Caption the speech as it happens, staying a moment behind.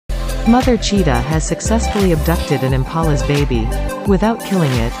Mother Cheetah has successfully abducted an impala's baby. Without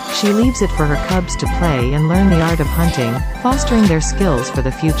killing it, she leaves it for her cubs to play and learn the art of hunting, fostering their skills for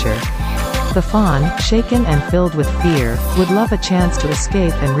the future. The fawn, shaken and filled with fear, would love a chance to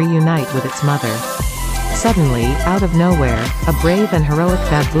escape and reunite with its mother. Suddenly, out of nowhere, a brave and heroic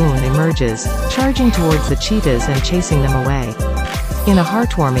baboon emerges, charging towards the cheetahs and chasing them away. In a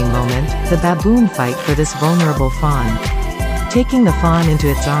heartwarming moment, the baboon fight for this vulnerable fawn, taking the fawn into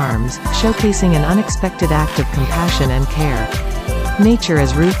its arms, showcasing an unexpected act of compassion and care. Nature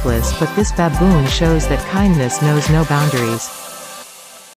is ruthless, but this baboon shows that kindness knows no boundaries.